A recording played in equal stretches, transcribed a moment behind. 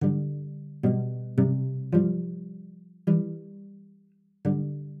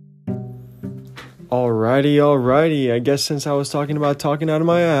Alrighty. I guess since I was talking about talking out of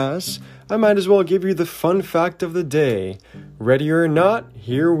my ass, I might as well give you the fun fact of the day. Ready or not,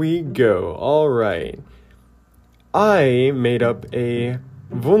 here we go. Alright. I made up a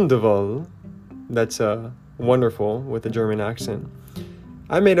wundervoll. That's wonderful with a German accent.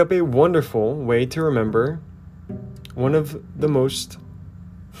 I made up a wonderful way to remember one of the most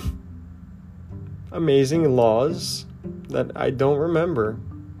amazing laws that I don't remember.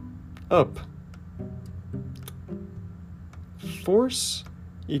 Up. Force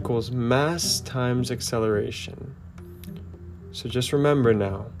equals mass times acceleration. So just remember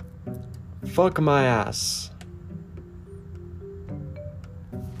now. Fuck my ass.